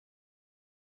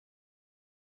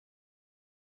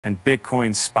and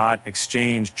Bitcoin spot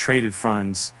exchange traded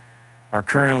funds are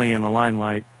currently in the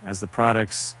limelight as the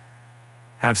products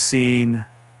have seen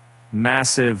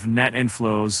massive net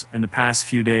inflows in the past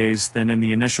few days than in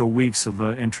the initial weeks of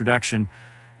the introduction,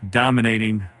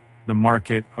 dominating the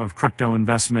market of crypto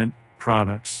investment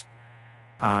products.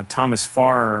 Thomas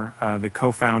Farrer, the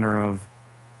co-founder of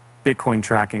Bitcoin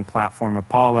tracking platform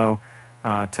Apollo,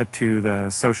 took to the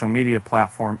social media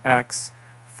platform X,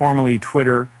 formerly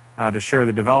Twitter, to share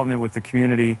the development with the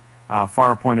community.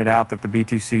 Farrer pointed out that the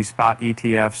BTC spot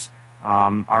ETFs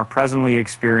are presently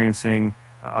experiencing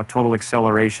a total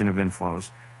acceleration of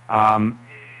inflows. And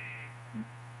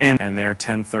they're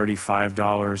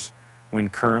 $1035 when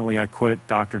currently, I quote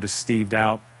Dr. Steve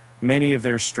Out, many of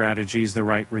their strategies, the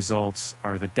right results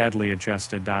are the deadly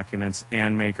adjusted documents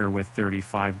and maker with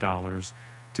 $35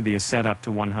 to be a setup to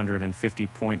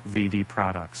 150-point VD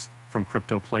products from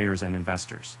crypto players and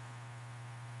investors.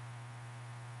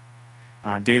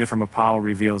 Data from Apollo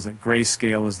reveals that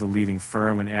Grayscale is the leading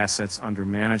firm in assets under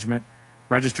management.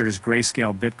 Registered as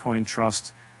Grayscale Bitcoin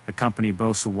Trust, the company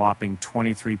boasts a whopping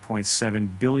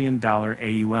 $23.7 billion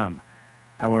AUM.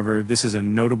 However, this is a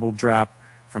notable drop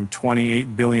from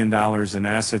 $28 billion in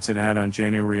assets it had on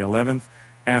January 11th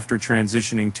after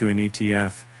transitioning to an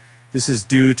ETF. This is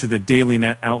due to the daily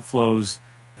net outflows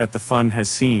that the fund has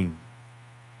seen.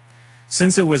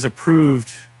 Since it was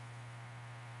approved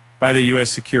by the U.S.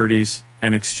 Securities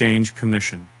and Exchange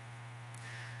Commission,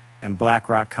 and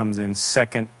BlackRock comes in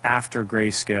second after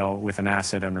Grayscale with an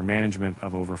asset under management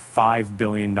of over $5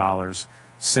 billion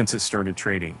since it started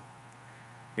trading.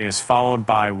 It is followed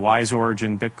by Wise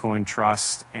Origin Bitcoin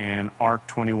Trust and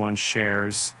ARC21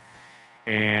 shares,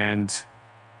 and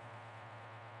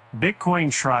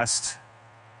Bitcoin Trust,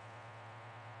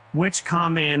 which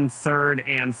come in third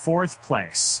and fourth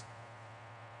place,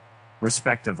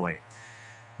 respectively.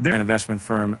 Their investment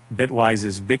firm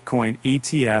Bitwise's Bitcoin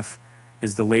ETF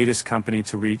is the latest company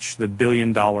to reach the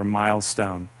billion-dollar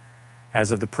milestone.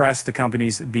 As of the press, the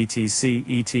company's BTC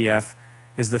ETF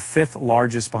is the fifth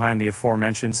largest behind the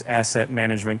aforementioned asset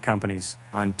management companies.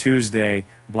 On Tuesday,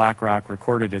 BlackRock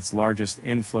recorded its largest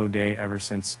inflow day ever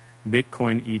since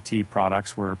Bitcoin ET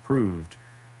products were approved.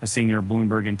 A senior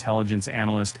Bloomberg intelligence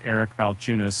analyst, Eric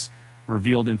Balchunas,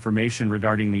 revealed information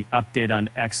regarding the update on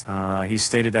X. He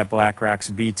stated that BlackRock's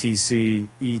BTC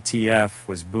ETF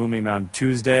was booming on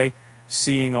Tuesday,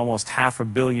 seeing almost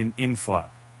 $500 million inflow.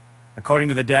 According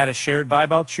to the data shared by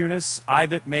Balchunas,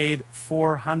 IBIT made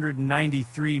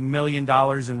 $493 million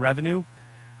in revenue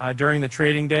during the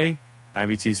trading day.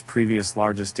 IBT's previous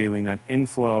largest daily net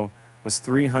inflow was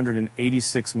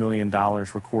 $386 million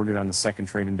recorded on the second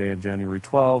trading day of January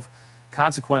 12.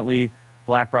 Consequently,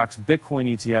 BlackRock's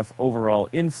Bitcoin ETF overall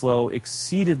inflow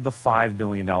exceeded the $5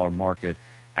 billion market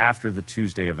after the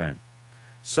Tuesday event.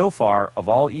 So far, of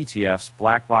all ETFs,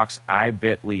 BlackRock's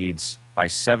IBIT leads by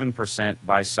 7%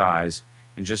 by size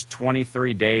in just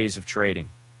 23 days of trading.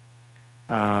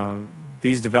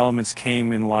 These developments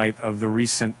came in light of the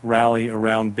recent rally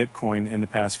around Bitcoin in the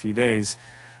past few days,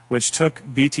 which took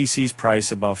BTC's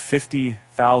price above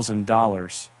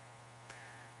 $50,000.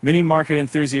 Many market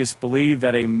enthusiasts believe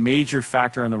that a major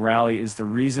factor in the rally is the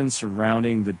reason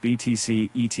surrounding the BTC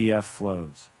ETF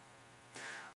flows.